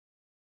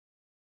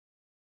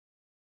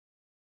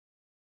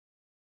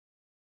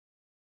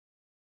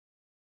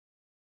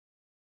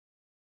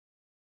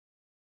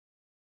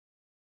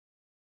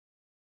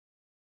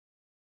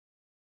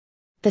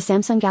The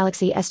Samsung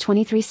Galaxy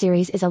S23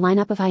 series is a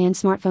lineup of high-end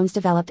smartphones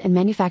developed and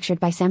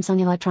manufactured by Samsung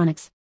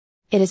Electronics.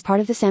 It is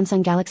part of the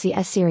Samsung Galaxy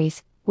S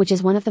series, which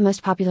is one of the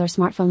most popular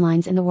smartphone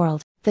lines in the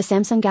world. The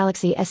Samsung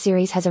Galaxy S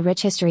series has a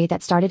rich history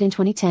that started in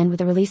 2010 with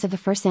the release of the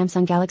first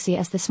Samsung Galaxy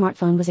S. The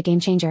smartphone was a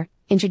game-changer,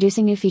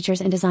 introducing new features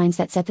and designs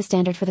that set the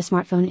standard for the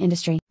smartphone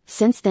industry.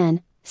 Since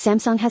then,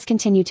 Samsung has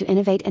continued to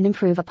innovate and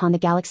improve upon the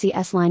Galaxy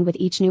S line with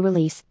each new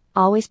release,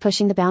 always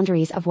pushing the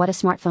boundaries of what a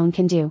smartphone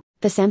can do.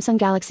 The Samsung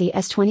Galaxy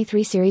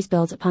S23 series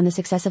builds upon the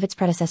success of its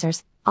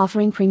predecessors,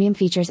 offering premium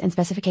features and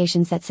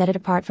specifications that set it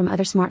apart from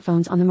other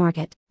smartphones on the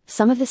market.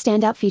 Some of the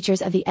standout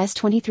features of the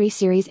S23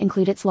 series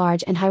include its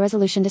large and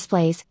high-resolution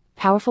displays,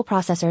 powerful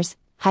processors,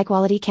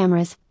 high-quality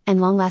cameras, and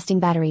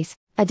long-lasting batteries.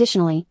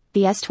 Additionally,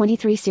 the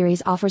S23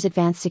 series offers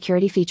advanced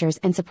security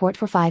features and support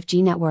for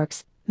 5G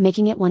networks,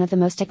 making it one of the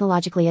most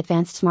technologically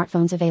advanced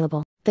smartphones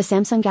available. The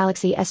Samsung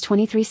Galaxy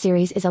S23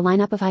 series is a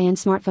lineup of high-end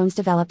smartphones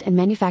developed and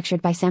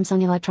manufactured by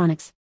Samsung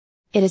Electronics.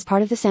 It is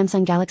part of the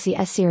Samsung Galaxy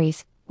S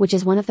series, which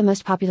is one of the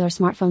most popular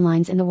smartphone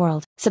lines in the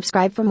world.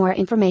 Subscribe for more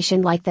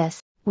information like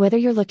this. Whether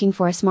you're looking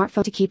for a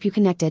smartphone to keep you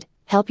connected,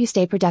 help you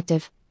stay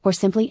productive, or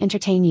simply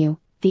entertain you,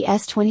 the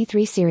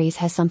S23 series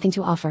has something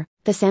to offer.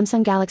 The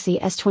Samsung Galaxy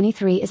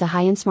S23 is a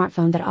high-end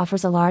smartphone that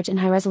offers a large and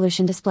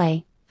high-resolution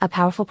display, a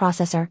powerful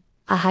processor,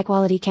 a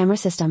high-quality camera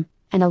system,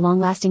 and a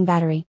long-lasting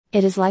battery.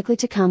 It is likely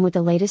to come with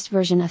the latest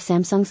version of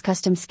Samsung's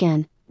custom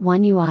Skin,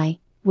 One UI,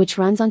 which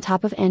runs on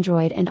top of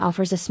Android and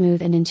offers a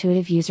smooth and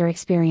intuitive user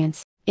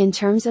experience. In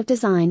terms of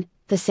design,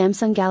 the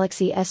Samsung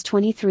Galaxy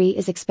S23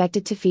 is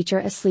expected to feature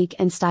a sleek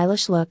and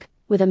stylish look,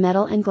 with a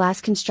metal and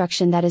glass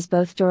construction that is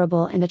both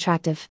durable and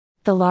attractive.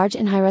 The large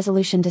and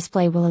high-resolution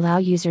display will allow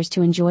users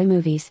to enjoy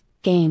movies,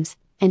 games,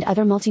 and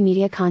other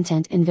multimedia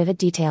content in vivid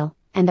detail,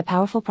 and the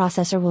powerful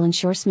processor will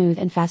ensure smooth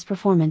and fast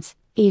performance,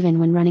 even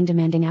when running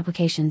demanding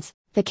applications.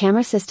 The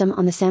camera system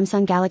on the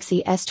Samsung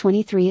Galaxy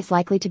S23 is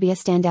likely to be a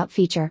standout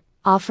feature,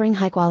 offering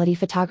high-quality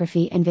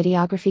photography and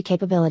videography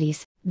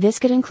capabilities. This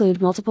could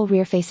include multiple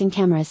rear-facing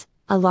cameras,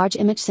 a large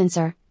image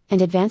sensor,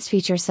 and advanced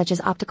features such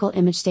as optical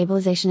image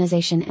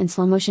stabilization and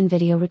slow-motion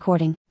video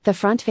recording. The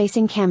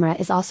front-facing camera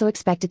is also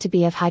expected to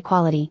be of high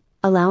quality,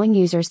 allowing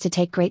users to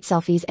take great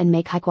selfies and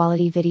make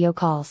high-quality video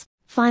calls.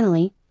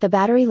 Finally, the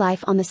battery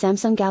life on the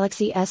Samsung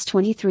Galaxy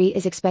S23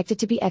 is expected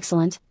to be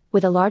excellent,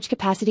 with a large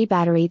capacity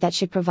battery that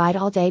should provide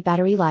all-day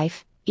battery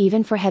life,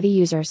 even for heavy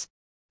users.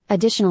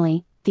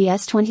 Additionally, the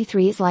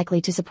S23 is likely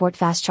to support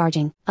fast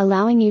charging,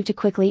 allowing you to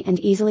quickly and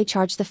easily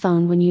charge the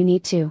phone when you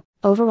need to.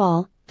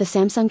 Overall, the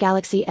Samsung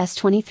Galaxy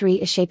S23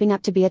 is shaping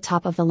up to be a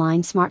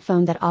top-of-the-line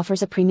smartphone that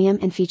offers a premium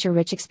and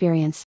feature-rich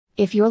experience.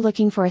 If you're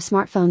looking for a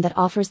smartphone that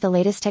offers the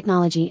latest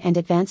technology and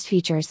advanced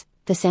features,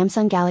 the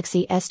Samsung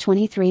Galaxy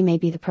S23 may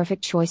be the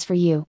perfect choice for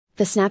you.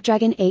 The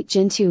Snapdragon 8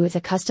 Gen 2 is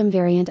a custom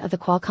variant of the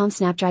Qualcomm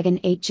Snapdragon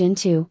 8 Gen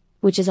 2,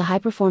 which is a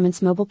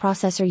high-performance mobile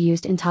processor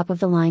used in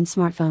top-of-the-line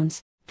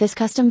smartphones. This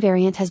custom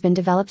variant has been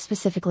developed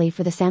specifically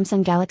for the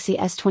Samsung Galaxy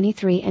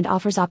S23 and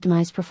offers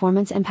optimized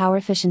performance and power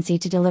efficiency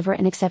to deliver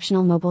an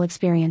exceptional mobile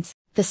experience.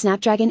 The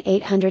Snapdragon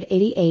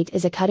 888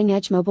 is a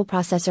cutting-edge mobile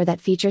processor that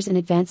features an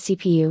advanced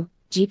CPU,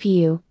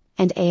 GPU,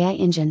 and AI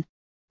engine.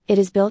 It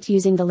is built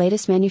using the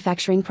latest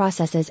manufacturing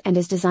processes and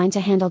is designed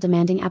to handle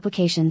demanding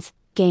applications,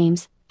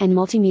 games, and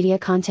multimedia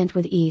content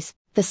with ease.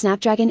 The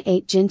Snapdragon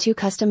 8 Gen 2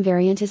 custom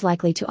variant is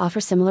likely to offer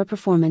similar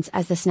performance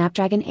as the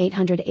Snapdragon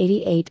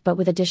 888 but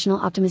with additional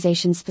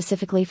optimizations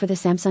specifically for the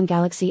Samsung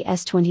Galaxy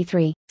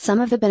S23.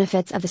 Some of the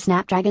benefits of the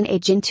Snapdragon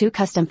 8 Gen 2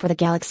 custom for the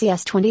Galaxy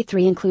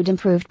S23 include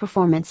improved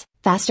performance,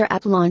 faster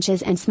app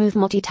launches and smooth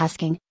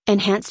multitasking,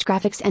 enhanced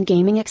graphics and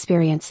gaming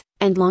experience,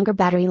 and longer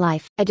battery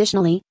life.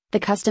 Additionally, the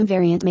custom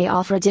variant may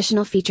offer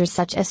additional features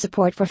such as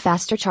support for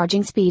faster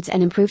charging speeds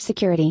and improved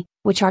security,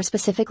 which are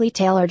specifically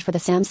tailored for the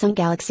Samsung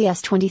Galaxy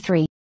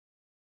S23.